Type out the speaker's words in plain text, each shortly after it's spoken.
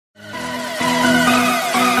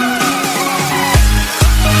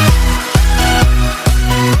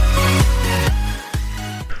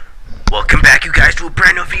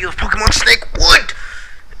Pokemon Snake Wood!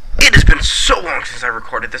 It has been so long since I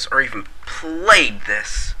recorded this or even played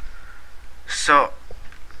this. So,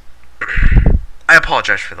 I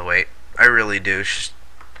apologize for the wait. I really do. It's just,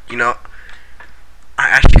 you know, I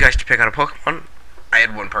asked you guys to pick out a Pokemon. I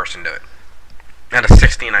had one person do it. Out of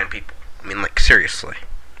 69 people. I mean, like, seriously.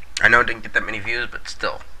 I know it didn't get that many views, but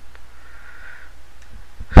still.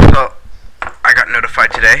 So, I got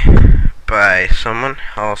notified today by someone.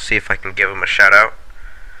 I'll see if I can give him a shout out.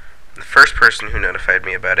 The first person who notified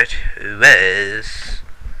me about it was,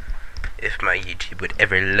 if my YouTube would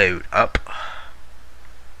ever load up,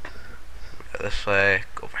 go this way,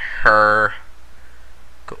 go over her,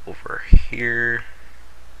 go over here,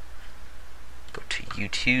 go to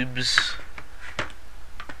YouTube's.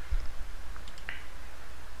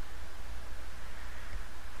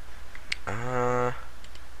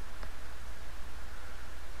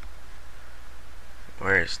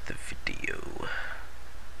 Where's the video?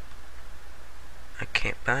 I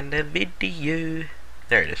can't find the video.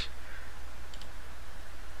 There it is.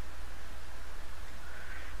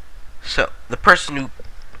 So, the person who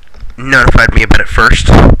notified me about it first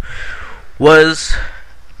was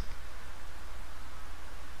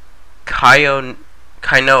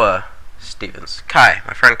Kainoa Stevens. Kai,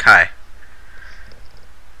 my friend Kai.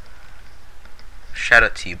 Shout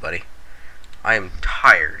out to you, buddy. I am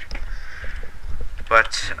tired.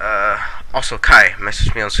 But, also Kai,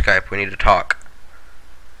 message me on Skype, we need to talk.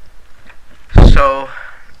 So,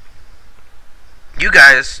 you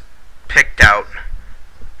guys picked out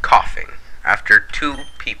Koffing after 2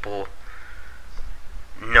 people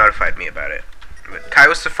notified me about it. But Kai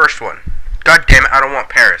was the first one. God damn it, I don't want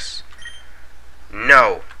Paris.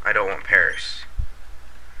 No, I don't want Paris.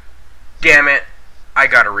 Damn it, I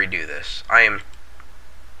gotta redo this. I am...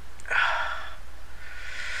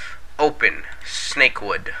 Open.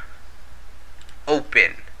 Snakewood.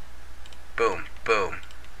 Open. Boom. Boom.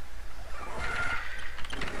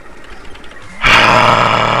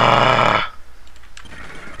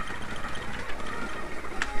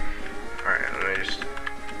 Alright, let me just...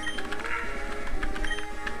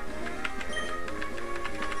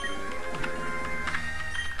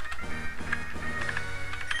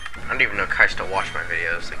 I don't even know if Kai still watch my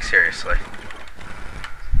videos, like seriously.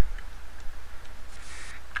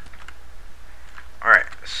 Alright,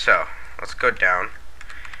 so, let's go down.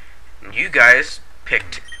 You guys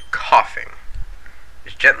picked Koffing.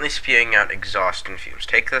 It's gently spewing out exhaust and fumes.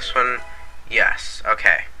 Take this one. Yes.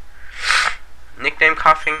 Okay. Nickname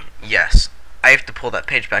Koffing? Yes. I have to pull that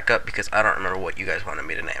page back up because I don't remember what you guys wanted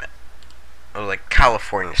me to name it. It was like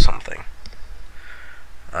California something.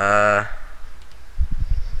 I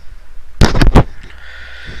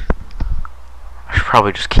should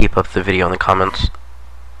probably just keep up the video in the comments.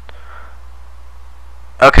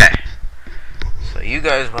 Okay, so you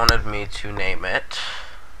guys wanted me to name it.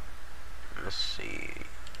 Let's see.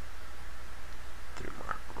 3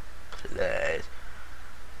 more plays.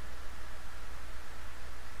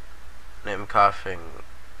 Name Koffing,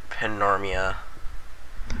 Penormia.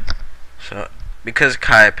 So, because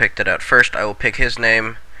Kai picked it out first, I will pick his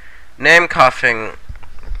name. Name Koffing.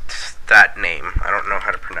 That name. I don't know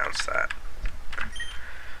how to pronounce that.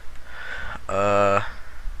 Oh,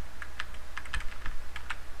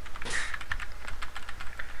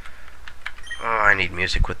 I need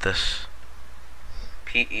music with this.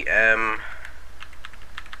 P-E-M...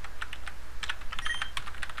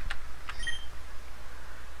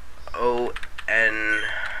 O-N-I-A.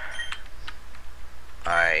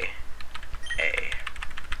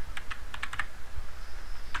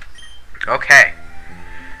 Okay.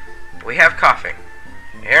 We have Koffing.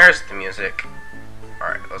 Here's the music.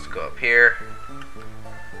 Alright, let's go up here.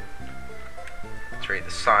 Let's read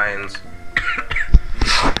the signs.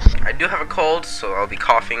 I do have a cold, so I'll be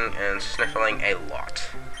coughing and sniffling a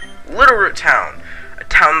lot. Little Root Town. A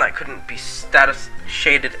town that couldn't be status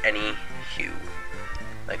shaded any hue.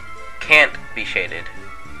 Like, can't be shaded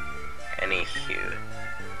any hue.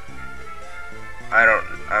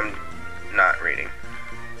 I'm not reading.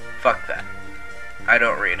 Fuck that. I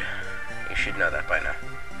don't read. You should know that by now.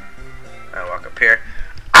 I walk up here.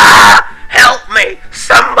 Ah! Help me!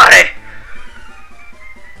 Somebody!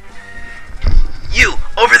 You!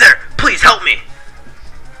 Over there! Please help me!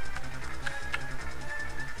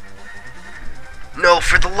 No,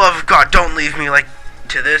 for the love of God, don't leave me like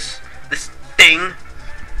to this thing.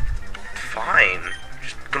 Fine. I'm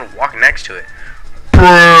just gonna walk next to it.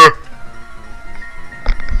 Bruh.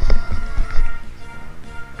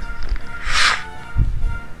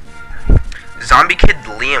 Zombie Kid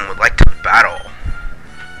Liam would like to battle.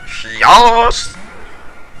 Yes!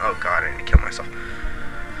 Oh god, I need to kill myself.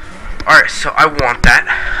 Alright, so I want that.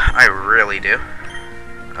 I really do.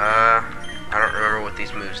 I don't remember what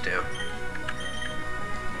these moves do.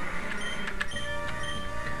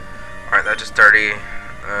 Alright, that just dirty.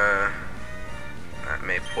 That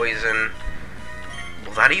made poison.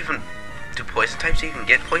 Will that even... do poison types even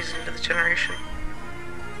get poison into the generation?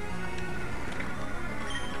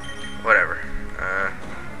 Whatever.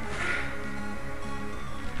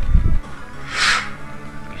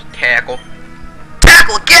 Use tackle.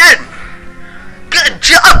 Tackle again! Good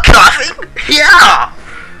job, Koffing! Yeah!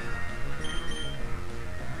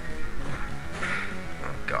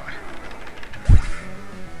 Oh, God.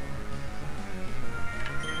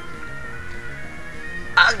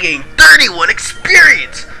 I gained 31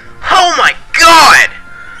 experience! Oh my God!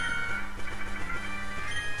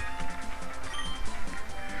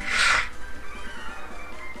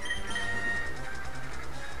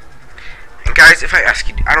 And guys, if I ask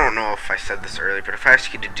you, I don't know if I said this earlier, but if I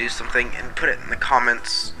ask you to do something and put it in the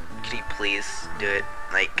comments, can you please do it?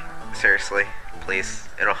 Like, seriously, please.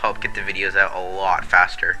 It'll help get the videos out a lot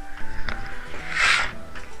faster.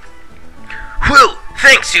 Whew!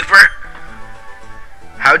 Thanks, Super!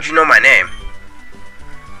 How'd you know my name?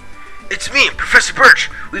 It's me, Professor Birch.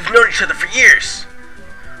 We've known each other for years.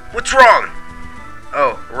 What's wrong?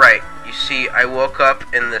 Oh, right. You see, I woke up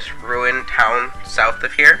in this ruined town south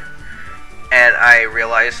of here, and I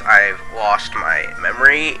realized I've lost my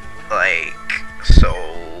memory, like, so...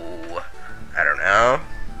 I don't know.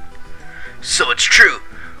 So it's true.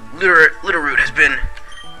 Little Root has been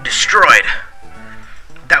destroyed.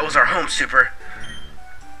 That was our home, Super.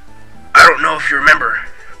 I don't know if you remember.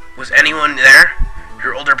 Was anyone there?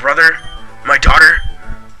 Your older brother? My daughter?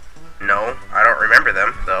 No, I don't remember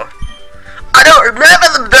them, though. I don't remember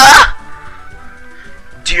them, though!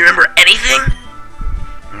 Do you remember anything?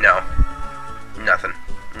 No. Nothing.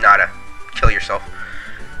 Nada. Kill yourself.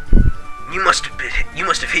 You must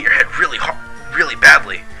have hit your head really hard, really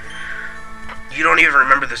badly. You don't even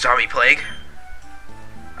remember the zombie plague?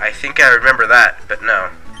 I think I remember that, but no.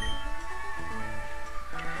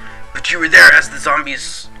 But you were there as the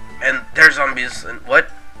zombies and their zombies and what?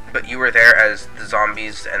 But you were there as the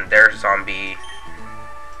zombies and their zombie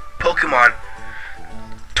Pokemon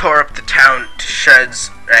tore up the town to shreds,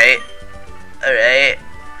 right? Alright.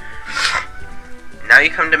 Now you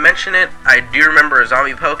come to mention it, I do remember a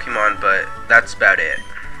zombie Pokemon, but that's about it.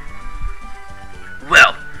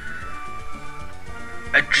 Well,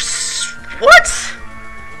 what?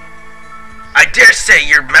 I dare say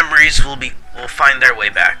your memories will find their way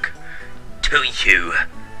back to you.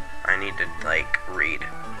 I need to, like, read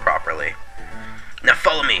properly. Now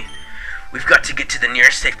follow me. We've got to get to the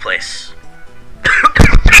nearest safe place.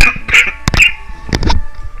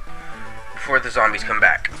 Before the zombies come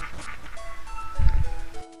back.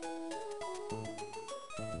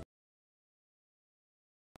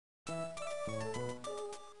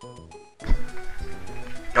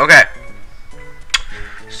 Okay.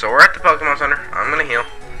 So we're at the Pokemon Center. I'm gonna heal.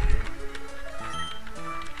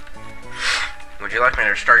 Would you like me to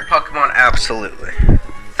restart your Pokemon? Absolutely.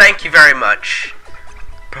 Thank you very much,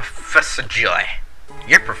 Professor Joy.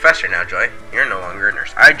 You're Professor now, Joy. You're no longer a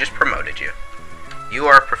nurse. I just promoted you. You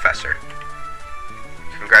are a Professor.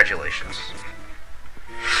 Congratulations.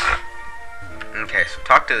 Okay, so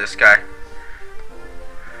talk to this guy.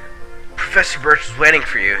 Professor Birch is waiting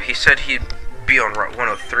for you. He said he'd be on Route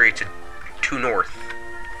 103 to north.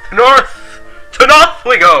 North! To north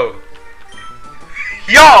we go!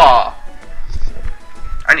 Yaw!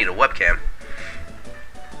 I need a webcam.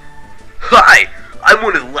 Hi! I'm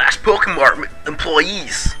one of the last Pokemon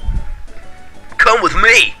employees. Come with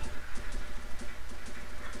me!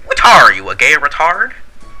 What are you, a gay retard?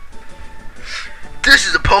 This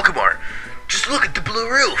is a Pokemon. Just look at the blue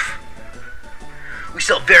roof. We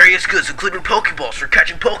sell various goods, including Pokeballs for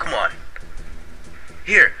catching Pokemon.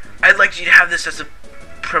 Here, I'd like you to have this as a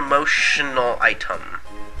promotional item.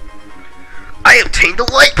 I obtained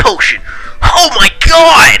a light potion! Oh my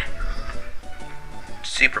god!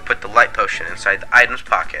 Super put the light potion inside the item's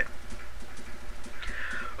pocket.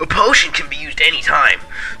 A potion can be used anytime,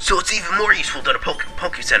 so it's even more useful than a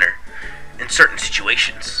Poke Center in certain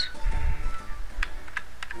situations.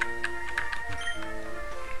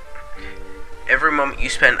 Every moment you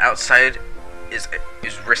spend outside is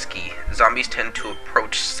risky. Zombies tend to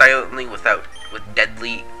approach silently with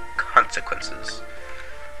deadly consequences.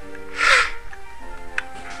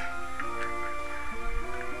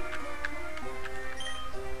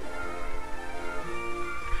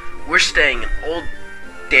 We're staying in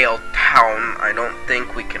Oakdale Town. I don't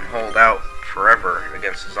think we can hold out forever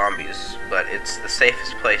against the zombies, but it's the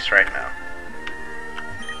safest place right now.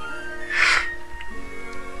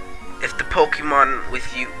 Pokemon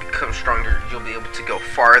with you become stronger, you'll be able to go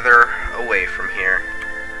farther away from here.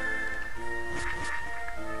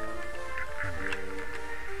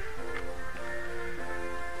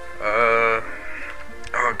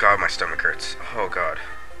 Oh god, my stomach hurts. Oh god.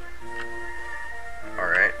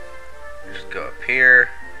 Alright. Just go up here.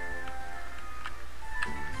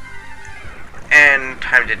 And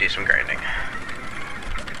time to do some grinding.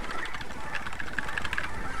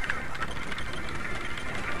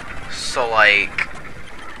 So, like,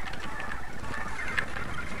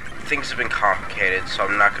 things have been complicated, so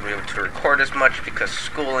I'm not going to be able to record as much because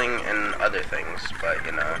schooling and other things, but,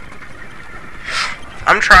 you know,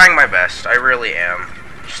 I'm trying my best. I really am.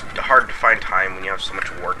 It's just hard to find time when you have so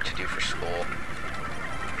much work to do for school.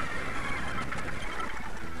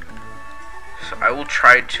 So I will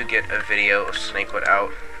try to get a video of Snakewood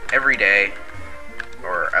out every day,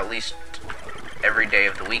 or at least every day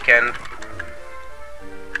of the weekend.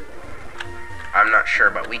 I'm not sure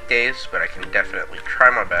about weekdays, but I can definitely try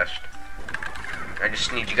my best. I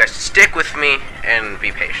just need you guys to stick with me and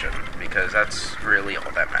be patient, because that's really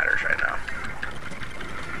all that matters right now.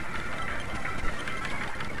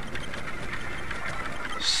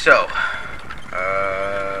 So,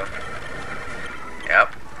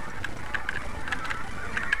 yep.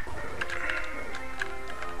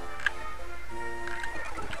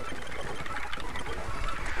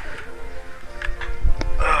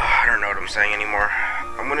 I don't know what I'm saying anymore.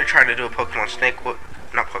 I'm gonna try to do a Pokemon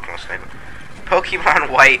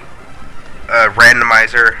White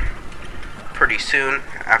randomizer pretty soon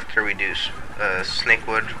after we do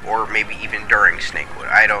Snakewood, or maybe even during Snakewood.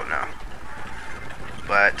 I don't know.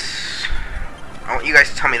 But I want you guys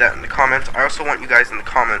to tell me that in the comments. I also want you guys in the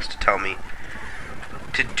comments to tell me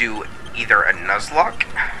to do either a Nuzlocke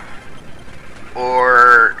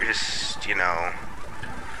or just, you know,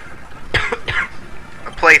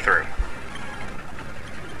 a playthrough.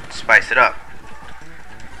 Spice it up.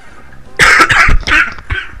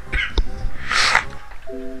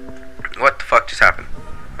 What the fuck just happened?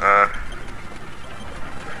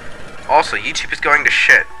 Also, YouTube is going to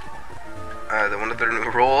shit. One of their new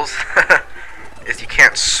rules is you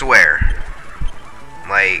can't swear.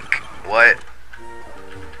 Like, what?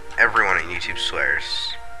 Everyone on YouTube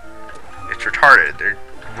swears. It's retarded. They're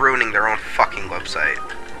ruining their own fucking website.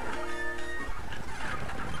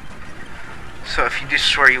 So if you do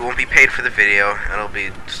swear, you won't be paid for the video. It'll be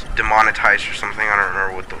demonetized or something. I don't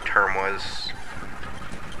remember what the term was.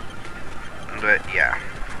 But yeah.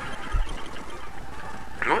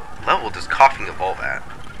 What level does Koffing evolve at?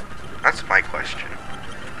 That's my question.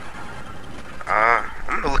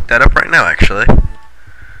 I'm gonna look that up right now, actually.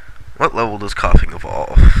 What level does Koffing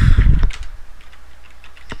evolve?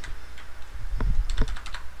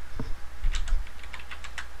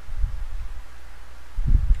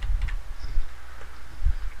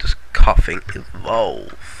 Does Koffing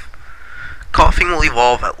evolve? Koffing will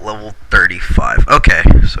evolve at level 35. Okay,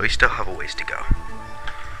 so we still have a ways to go.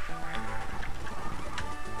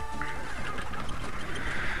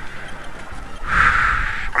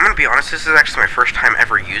 I'm gonna be honest, this is actually my first time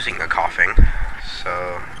ever using a Koffing,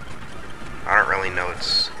 so I don't really know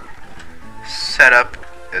its setup,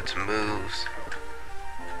 its moves.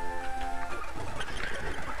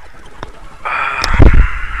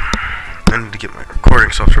 I need to get my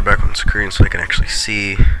recording software back on screen so I can actually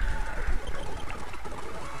see.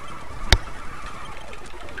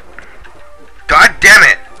 God damn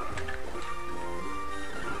it!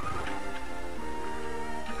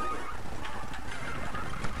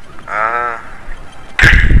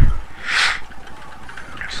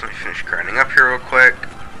 Just let me finish grinding up here real quick.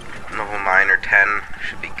 Level 9 or 10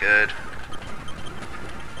 should be good.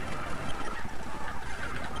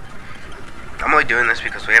 I'm only doing this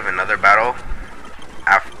because we have another battle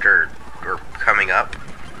after we're coming up.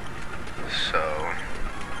 So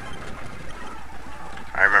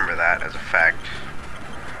I remember that as a fact.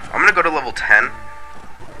 I'm gonna go to level 10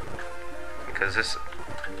 because this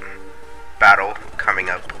battle coming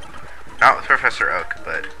up, not with Professor Oak,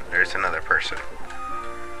 but there's another person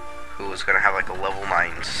who is gonna have like a level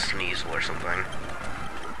 9 Sneasel or something.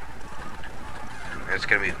 And it's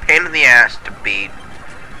gonna be a pain in the ass to beat.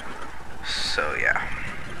 So yeah,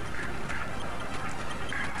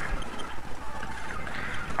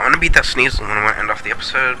 I'm gonna beat that Sneasel and I'm gonna end off the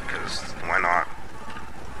episode because why not?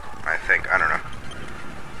 I think, I don't know.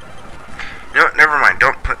 You know what? Never mind.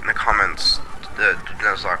 Don't put in the comments the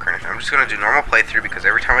Nuzlocke or anything. I'm just gonna do normal playthrough because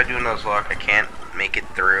every time I do a Nuzlocke, I can't make it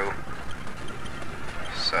through.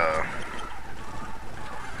 So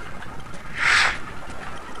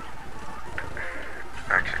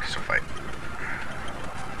actually, I can still fight.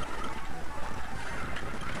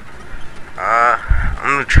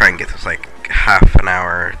 gonna try and get this like half an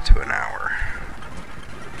hour to an hour.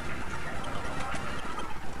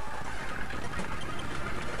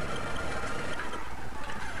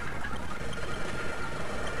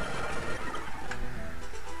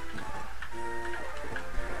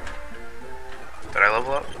 Did I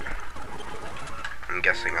level up? I'm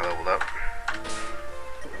guessing I leveled up.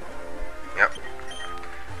 Yep.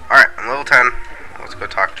 Alright, I'm level 10. Let's go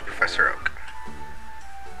talk to Professor Oak.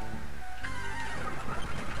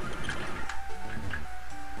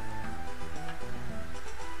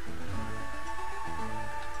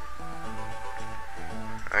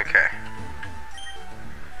 Okay.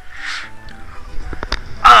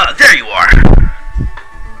 Ah, there you are!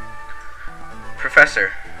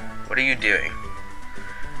 Professor, what are you doing?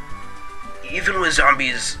 Even when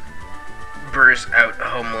zombies burst out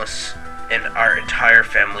homeless and our entire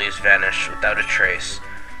families vanish without a trace,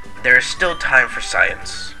 there is still time for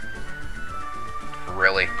science.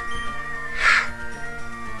 Really?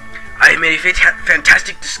 I made a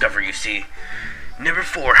fantastic discovery, you see. Never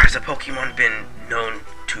before has a Pokemon been known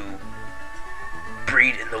to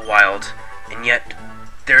breed in the wild, and yet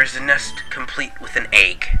there is a nest complete with an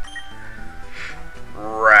egg.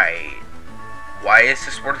 Right. Why is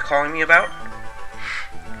this worth calling me about?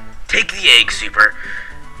 Take the egg, Super.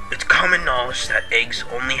 It's common knowledge that eggs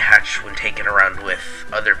only hatch when taken around with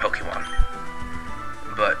other Pokemon.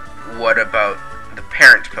 But what about the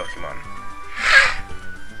parent Pokemon?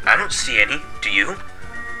 I don't see any. Do you?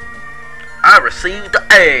 I received the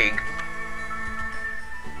egg.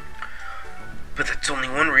 But that's only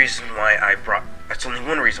one reason why I brought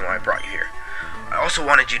you here. I also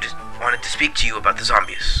wanted to speak to you about the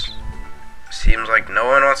zombies. Seems like no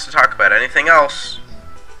one wants to talk about anything else.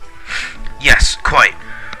 Yes, quite.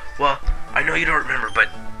 Well, I know you don't remember, but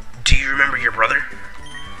do you remember your brother?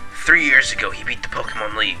 3 years ago, he beat the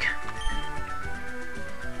Pokemon League.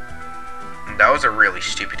 That was a really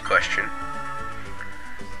stupid question.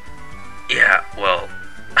 Yeah, well...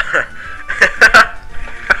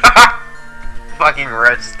 Fucking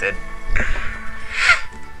roasted.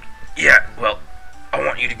 Yeah, well, I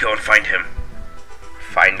want you to go and find him.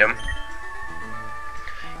 Find him?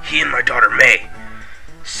 He and my daughter May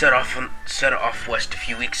set off west a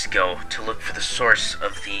few weeks ago to look for the source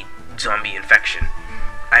of the zombie infection.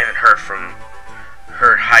 I haven't heard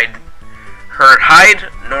hide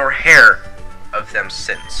nor hair of them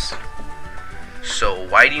since. So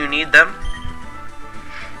why do you need them?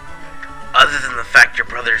 Other than the fact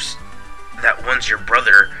that one's your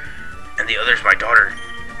brother and the other's my daughter.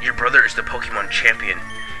 Your brother is the Pokemon champion.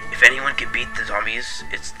 If anyone can beat the zombies,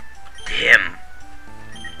 it's him.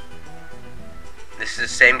 This is the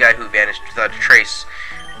same guy who vanished without a trace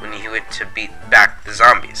when he went to beat back the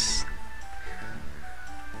zombies.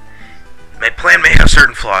 My plan may have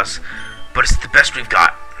certain flaws, but it's the best we've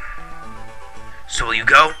got. So will you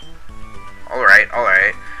go? Alright.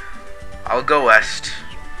 I'll go west.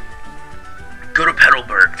 Go to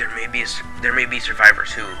Petalburg. There may be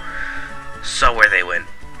survivors who saw where they went.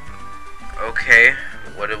 Okay,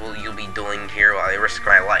 what will you be doing here while I risk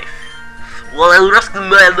my life? While I risk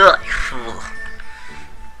my life.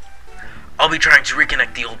 I'll be trying to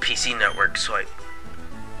reconnect the old PC network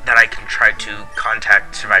that I can try to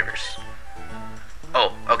contact survivors.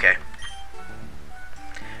 Oh, okay.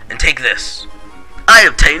 And take this. I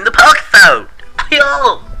obtained the Pokephone!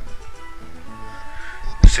 Yo!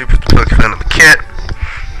 Super the Pokephone in the kit.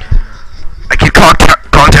 I can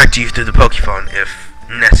contact you through the Pokephone if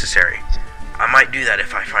necessary. I might do that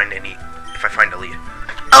if I find a lead.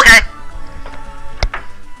 Okay.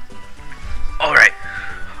 Alright.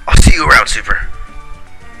 I'll see you around, Super.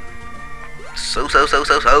 So.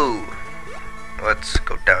 Let's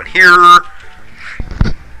go down here.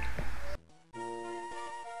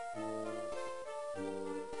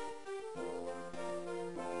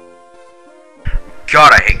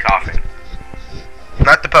 God, I hate Koffing.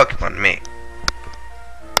 Not the Pokemon, me.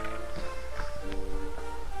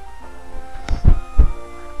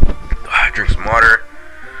 Drink some water.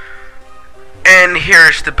 And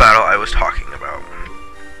here's the battle I was talking about.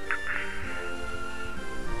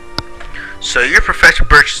 So you're Professor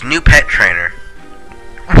Birch's new pet trainer.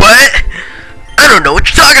 What? I don't know what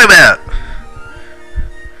you're talking about.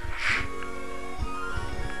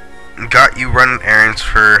 Got you running errands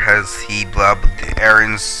for has he blah the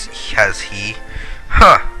errands has he.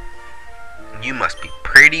 Huh. You must be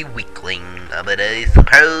pretty weakling, but I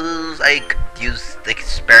suppose I could use the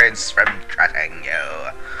experience from trusting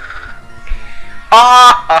you.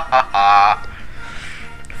 Ha ha ha ha.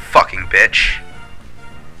 Fucking bitch.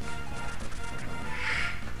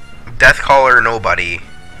 Death Caller nobody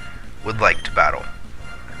would like to battle.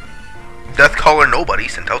 Death Caller Nobody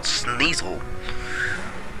sent out Sneasel.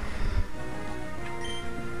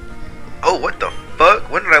 Oh, what the fuck?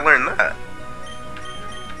 When did I learn that?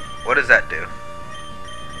 What does that do?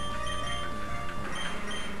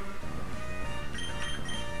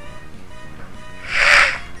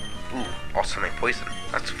 Ooh, also make poison.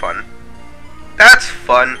 That's fun. That's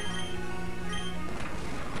fun.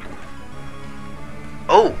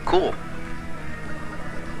 Oh, cool.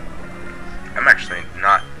 I'm actually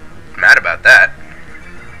not mad about that.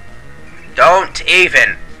 Don't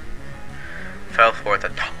even. Fell for the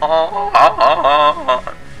taunt.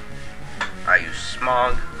 I use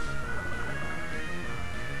smog.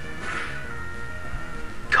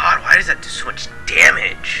 God, why does that do so much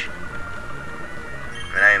damage?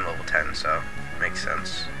 I mean, I am level 10, so makes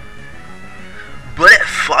sense. But it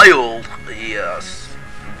failed. Yes,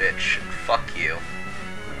 bitch. Fuck you.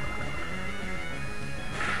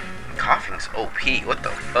 Koffing's OP. What the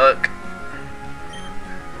fuck?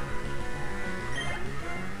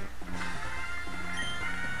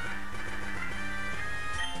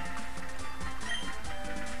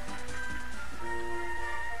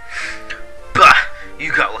 Bah!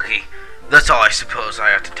 You got lucky. That's all I suppose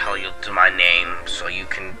I ought to tell you to my name, so you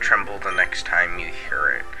can tremble the next time you hear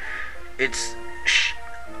it. It's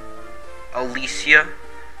Alicia.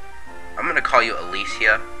 I'm gonna call you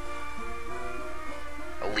Alicia.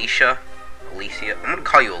 Alicia? I'm gonna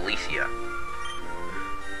call you Alicia.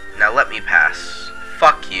 Now let me pass.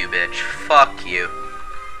 Fuck you, bitch. Fuck you.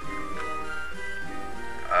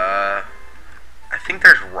 I think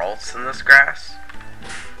there's Ralts in this grass.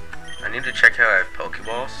 I need to check out I have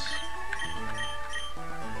Pokeballs.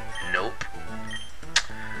 Nope.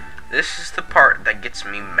 This is the part that gets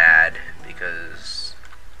me mad, because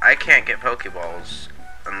I can't get Pokeballs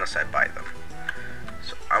unless I buy them.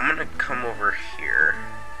 So I'm gonna come over here.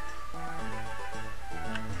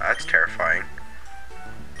 That's terrifying.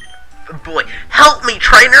 Boy, help me,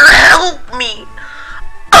 trainer, help me!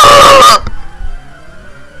 Ugh!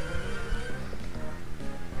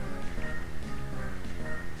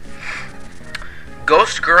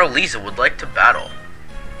 Ghost Girl Lisa would like to battle.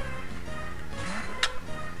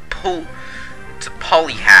 It's a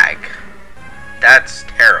polyhag. That's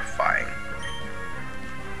terrifying.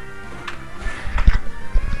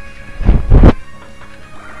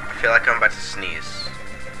 I feel like I'm about to sneeze.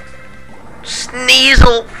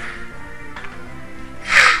 Sneasel!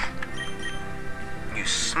 You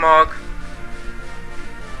smog.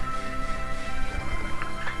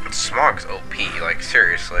 Smog's OP, like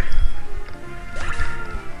seriously.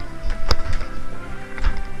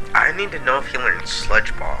 I need to know if he learns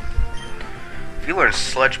Sludge Bomb. If he learns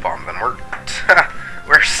Sludge Bomb, then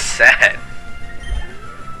we're set.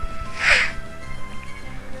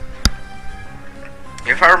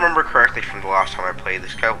 If I remember correctly from the last time I played,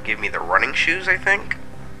 this guy will give me the running shoes, I think.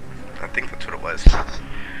 I think that's what it was.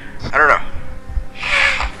 I don't know.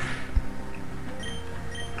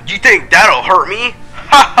 Do you think that'll hurt me?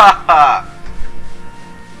 Ha ha ha!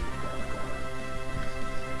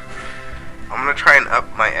 I'm gonna try and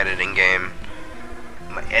up my editing game.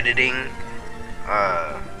 My editing.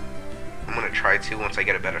 I'm gonna try to once I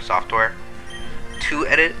get a better software to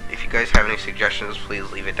edit. If you guys have any suggestions,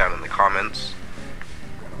 please leave it down in the comments.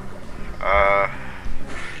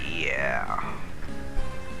 Yeah.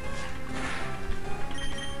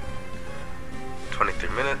 23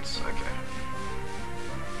 minutes. Okay.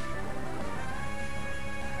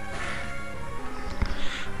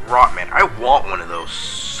 Rotman. I want one of those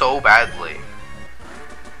so badly.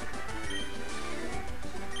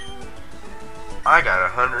 I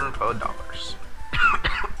got $112.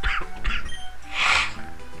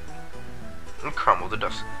 And crumble the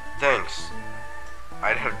dust. Thanks.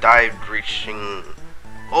 I'd have died reaching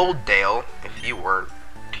Old Dale if you weren't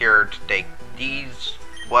here to take these.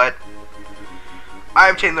 What? I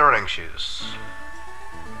obtained the running shoes.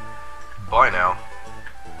 Bye now.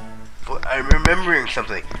 But I'm remembering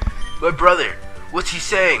something. My brother, what's he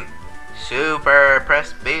saying? Super,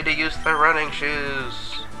 press B to use the running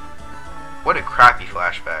shoes. What a crappy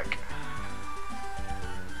flashback.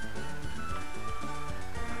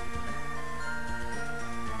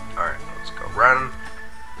 Alright, let's go run.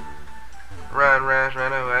 Run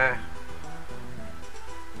away.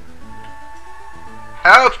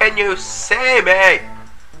 How can you say me?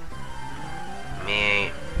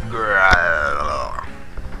 Me.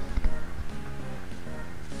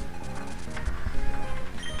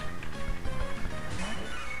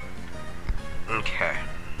 Okay.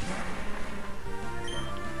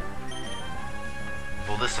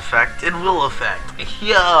 Will this affect? It will affect.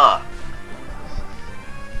 Yeah.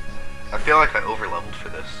 I feel like I overleveled for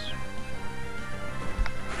this.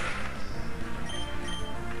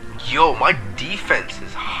 Yo, my defense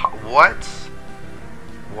is what?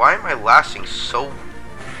 Why am I lasting so?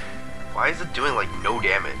 Why is it doing like no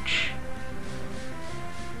damage?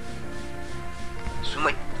 It's doing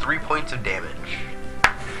like 3 points of damage,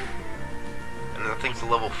 and that thing's a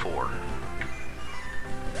level 4.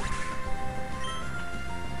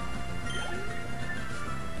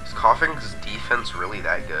 Is Koffing's defense really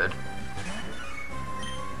that good?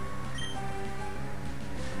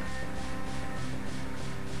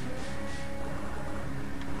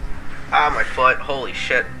 Ah, my foot. Holy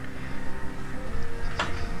shit.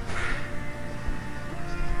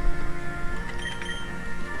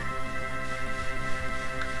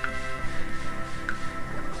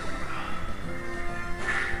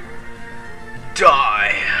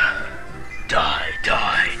 Die. Die,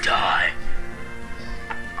 die, die.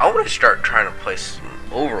 I want to start trying to play some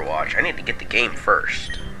Overwatch. I need to get the game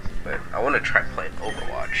first. But I want to try playing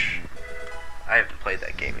Overwatch. I haven't played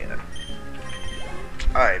that game yet.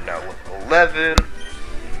 I am now level 11.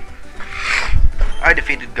 I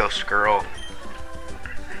defeated Ghost Girl.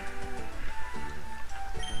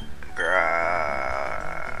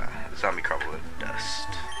 Zombie crumbled into dust.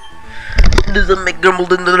 The zombie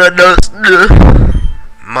crumbled into the dust.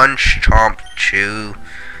 Munch, chomp, chew.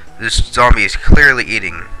 This zombie is clearly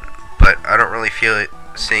eating, but I don't really feel it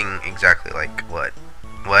seeing exactly like what.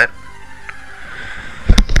 What?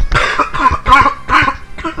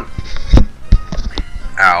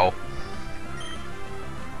 Ow.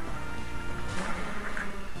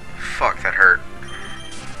 Fuck, that hurt.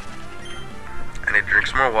 I need to drink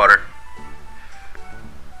some more water.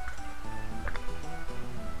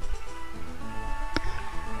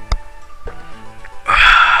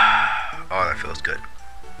 Oh, that feels good.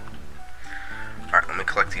 Alright, let me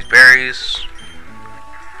collect these berries.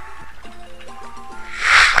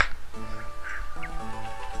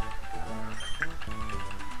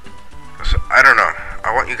 So, I don't know.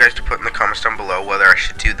 I want you guys to put in the comments down below whether I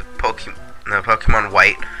should do the Pokemon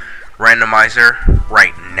White randomizer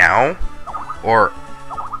right now or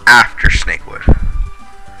after Snakewood.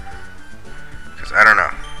 Because I don't know.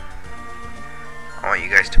 I want you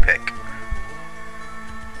guys to pick.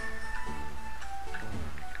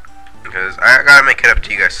 Because I gotta make it up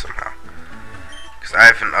to you guys somehow. Because I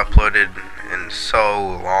haven't uploaded in so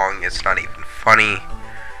long, it's not even funny.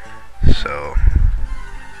 So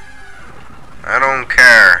I don't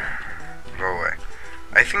care. Go away.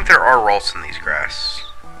 I think there are rolls in these grass.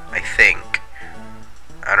 I think.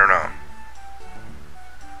 I don't know.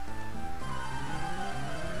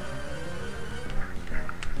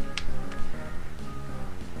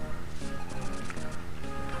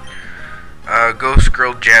 Ghost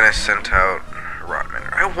Girl Janice sent out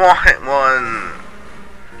Rotmander. I want one.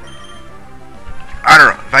 I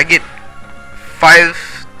don't know. If I get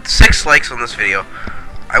 6 likes on this video,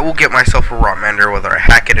 I will get myself a Rotmander, whether I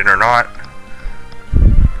hack it in or not.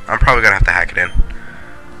 I'm probably gonna have to hack it in,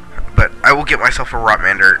 but I will get myself a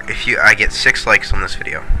Rotmander if I get 6 likes on this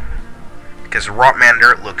video, because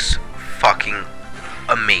Rotmander looks fucking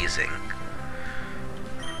amazing.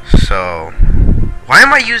 So, why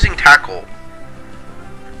am I using tackle?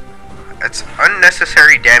 It's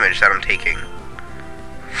unnecessary damage that I'm taking.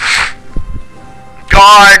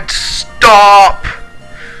 God, stop!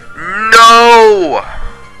 No!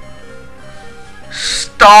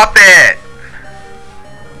 Stop it!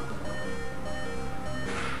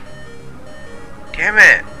 Damn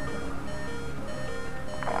it!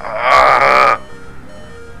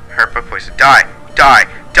 Hurt by poison. Die! Die!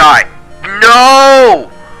 Die!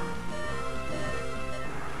 No!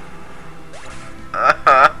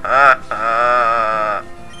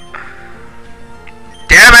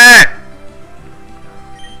 Damn it!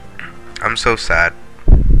 I'm so sad.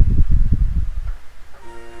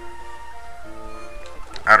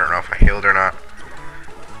 I don't know if I healed or not.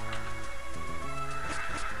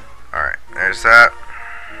 Alright, there's that.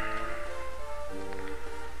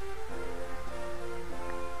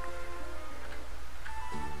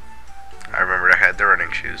 I remembered I had the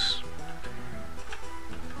running shoes.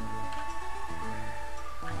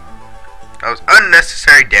 That was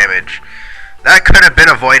unnecessary damage. That could have been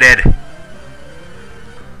avoided.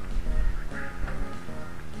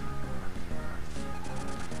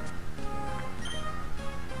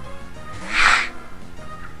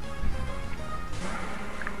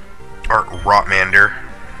 Or Rotmander.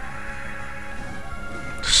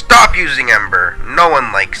 Stop using Ember. No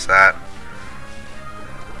one likes that.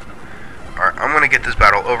 Alright, I'm gonna get this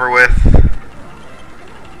battle over with.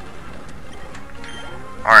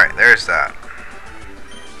 Alright, there's that.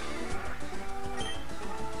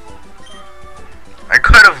 I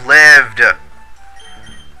could have lived.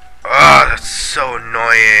 Oh, that's so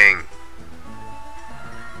annoying.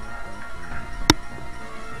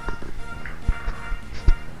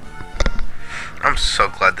 I'm so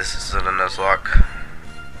glad this isn't a Nuzlocke.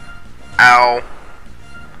 Ow.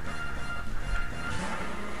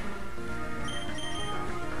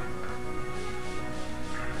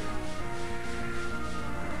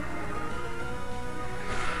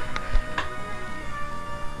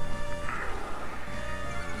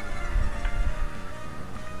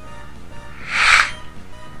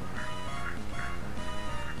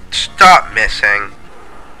 Stop missing.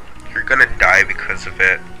 You're gonna die because of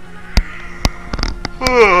it.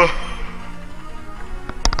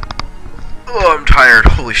 Oh, I'm tired.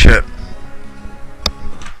 Holy shit.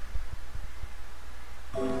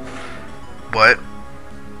 What?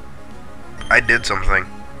 I did something,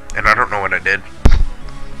 and I don't know what I did.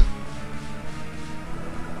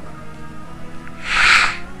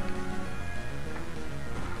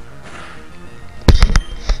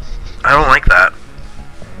 I don't like that.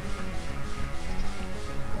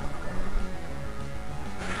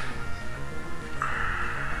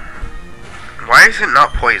 Why is it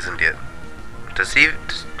not poisoned yet?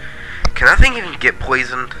 Can that thing even get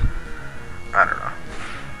poisoned? I don't know.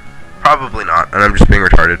 Probably not, and I'm just being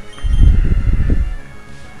retarded.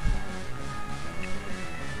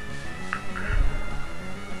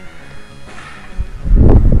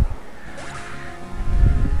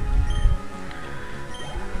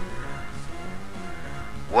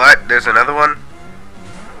 What? There's another one?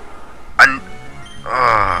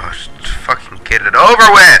 Oh, just fucking get it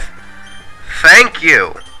over with! Thank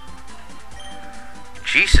you!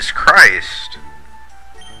 Jesus Christ.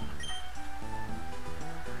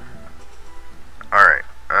 Alright,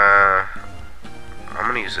 I'm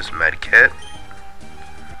gonna use this med kit.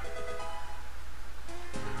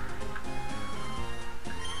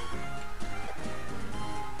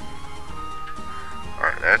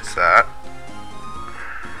 Alright, that's that.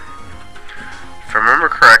 If I remember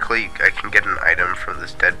correctly, I can get an item from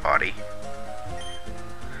this dead body.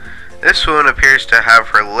 This woman appears to have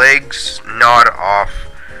her legs gnawed off,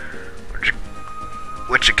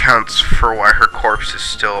 which accounts for why her corpse is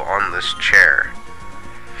still on this chair.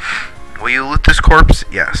 Will you loot this corpse?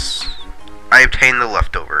 Yes. I obtained the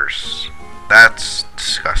leftovers. That's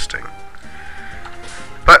disgusting.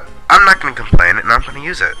 But I'm not going to complain, and I'm going to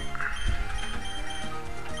use it.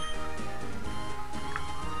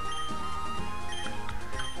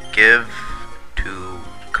 Give to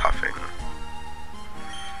Koffing.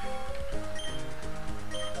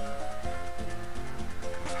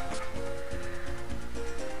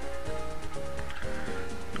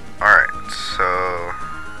 Alright, so...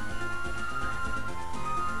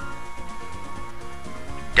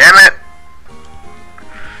 Damn it!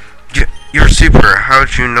 You're super.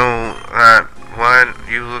 How'd you know that? What?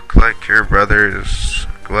 You look like your brother's...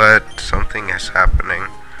 What? Something is happening.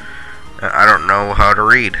 I don't know how to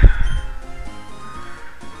read.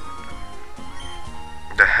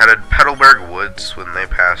 They headed Petalburg Woods when they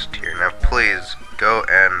passed here. Now please, go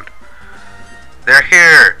and... They're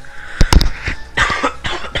here!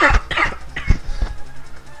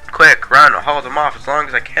 Quick, run! I'll hold them off as long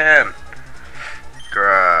as I can.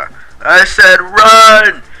 Grah. I said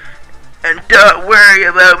run! And don't worry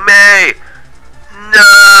about me!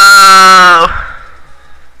 No!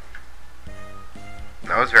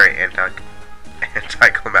 That was very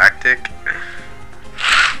anticlimactic.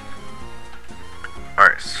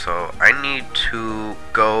 Alright, so I need to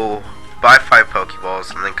go buy 5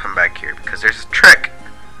 Pokeballs and then come back here because there's a trick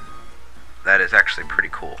that is actually pretty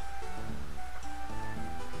cool.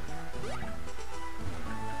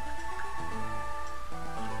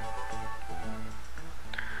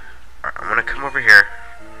 Alright, I'm gonna come over here.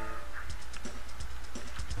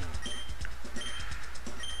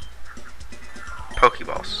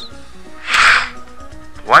 Pokeballs.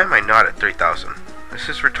 Why am I not at 3,000? This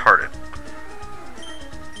is retarded.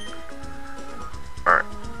 Alright.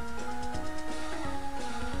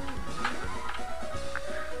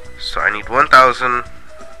 So I need 1,000.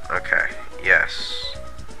 Okay. Yes.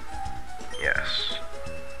 Yes.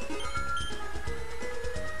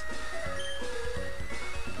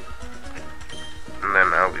 And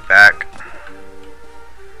then I'll be back.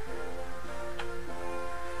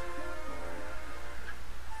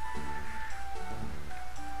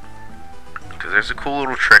 Because there's a cool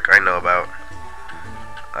little trick I know about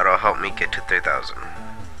that'll help me get to 3,000.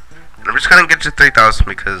 And I'm just gonna get to 3,000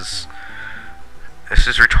 because this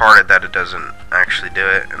is retarded that it doesn't actually do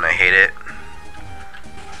it, and I hate it.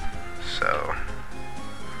 So,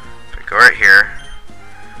 if I go right here,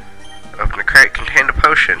 open a crate, contained a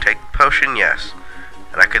potion, take the potion, yes.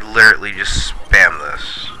 And I could literally just spam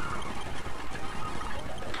this.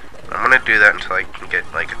 I'm gonna do that until I can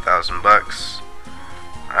get like $1,000.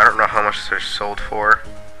 I don't know how much they're sold for.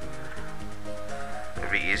 It'd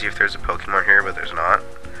be easy if there's a Pokemon here, but there's not.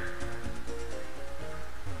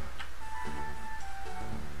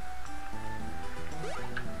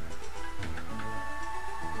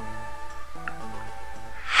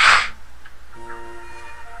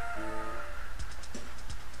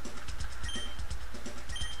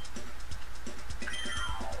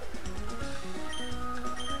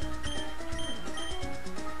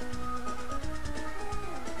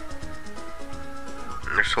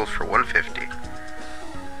 They're sold for $150.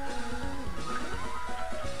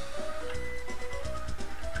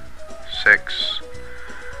 Six.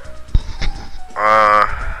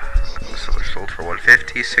 So they're sold for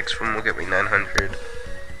 $150. 6 of them will get me $900.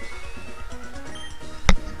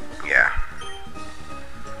 Yeah.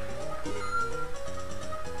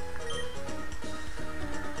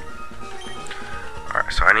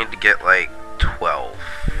 Alright, so I need to get like 12.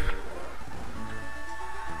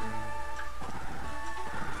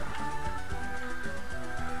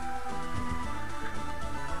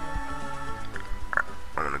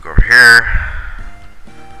 I'm gonna go over here.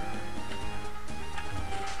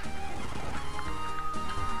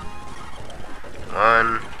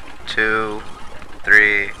 One, 2,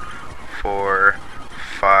 3, 4,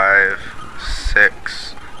 5,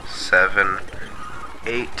 6, 7,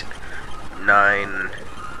 8, 9,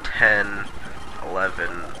 10, 11,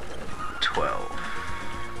 12.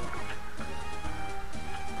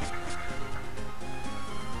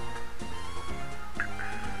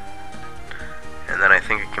 And then I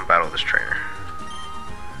think I can battle this trainer.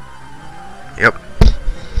 Yep.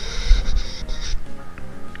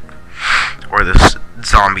 Or this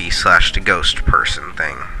zombie slash ghost person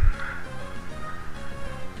thing.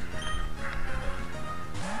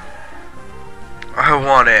 I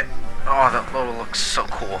want it. Oh, that logo looks so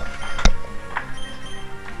cool.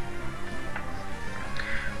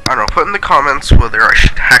 I don't know, put in the comments whether I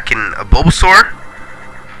should hack in a Bulbasaur,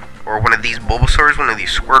 or one of these Bulbasaurs, one of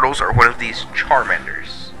these Squirtles, or one of these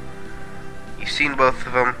Charmanders. You've seen both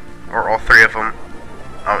of them, or all three of them.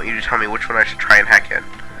 I want you to tell me which one I should try and hack in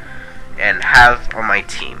and have on my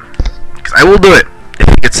team. Because I will do it if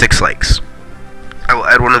it gets 6 likes. I will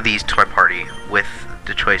add one of these to my party with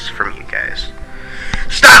the choice from you guys.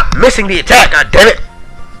 Stop missing the attack, god damn it!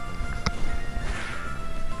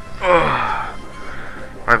 Oh,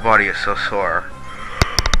 my body is so sore.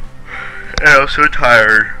 And I'm so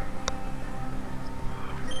tired.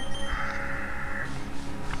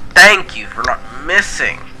 Thank you for not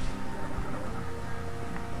missing.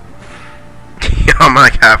 I'm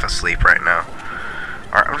like half asleep right now.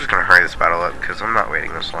 Alright, I'm just gonna hurry this battle up because I'm not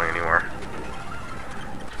waiting this long anymore.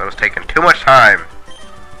 That was taking too much time.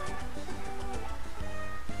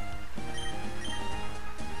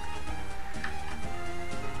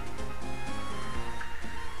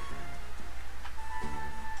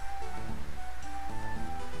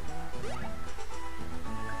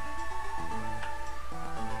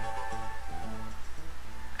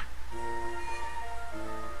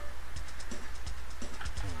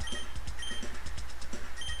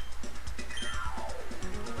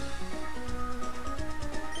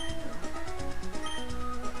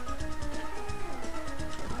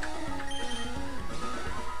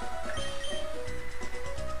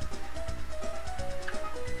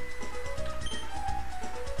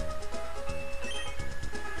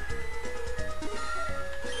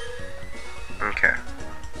 Okay.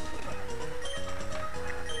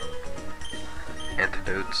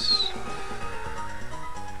 Antidotes.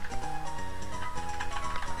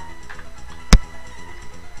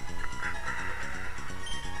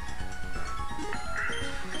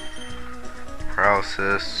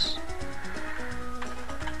 Paralysis.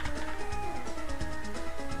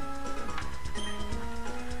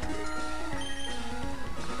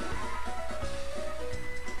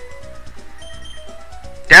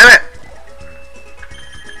 Damn it!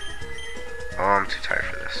 Oh, I'm too tired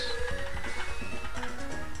for this.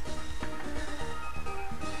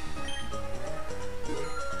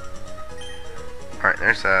 Alright,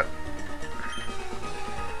 there's that.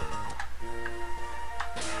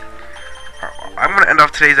 Alright, well, I'm going to end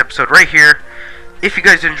off today's episode right here. If you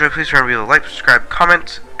guys did enjoy, please remember to like, subscribe,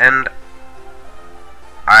 comment, and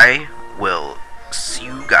I will see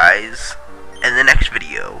you guys in the next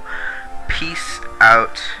video. Peace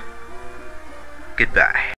out.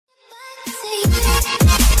 Goodbye.